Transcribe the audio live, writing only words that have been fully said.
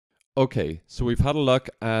Okay, so we've had a look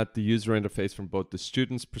at the user interface from both the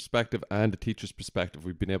student's perspective and the teacher's perspective.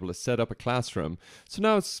 We've been able to set up a classroom. So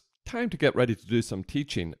now it's time to get ready to do some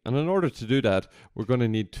teaching. And in order to do that, we're going to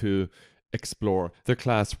need to explore the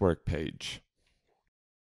classwork page.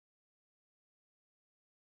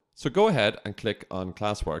 So go ahead and click on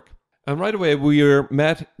classwork. And right away, we are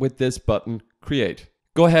met with this button, Create.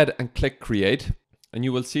 Go ahead and click Create, and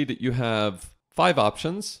you will see that you have 5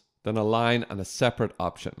 options, then a line and a separate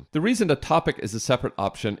option. The reason the topic is a separate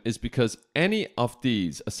option is because any of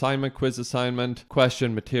these, assignment, quiz assignment,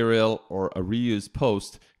 question, material, or a reused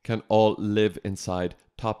post, can all live inside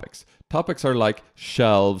topics. Topics are like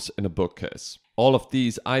shelves in a bookcase. All of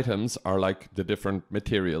these items are like the different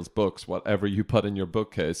materials, books, whatever you put in your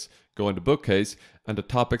bookcase, go in the bookcase, and the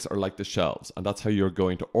topics are like the shelves, and that's how you're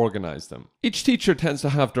going to organize them. Each teacher tends to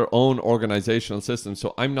have their own organizational system,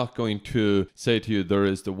 so I'm not going to say to you there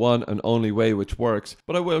is the one and only way which works,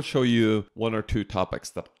 but I will show you 1 or 2 topics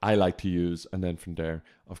that I like to use, and then from there,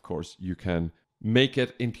 of course, you can make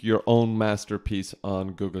it into your own masterpiece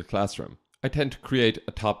on Google Classroom. I tend to create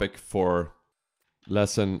a topic for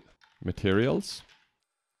lesson materials.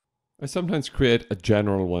 I sometimes create a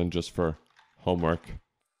general one just for homework.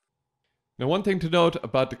 Now, one thing to note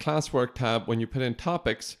about the classwork tab, when you put in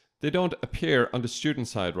topics, they don't appear on the student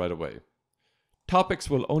side right away. Topics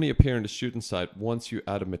will only appear on the student side once you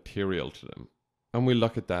add a material to them. And we'll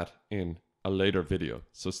look at that in a later video,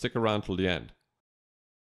 so stick around till the end.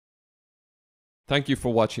 Thank you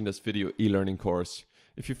for watching this video e-learning course.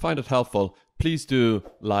 If you find it helpful, please do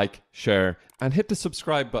like, share, and hit the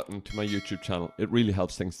subscribe button to my YouTube channel. It really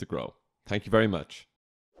helps things to grow. Thank you very much.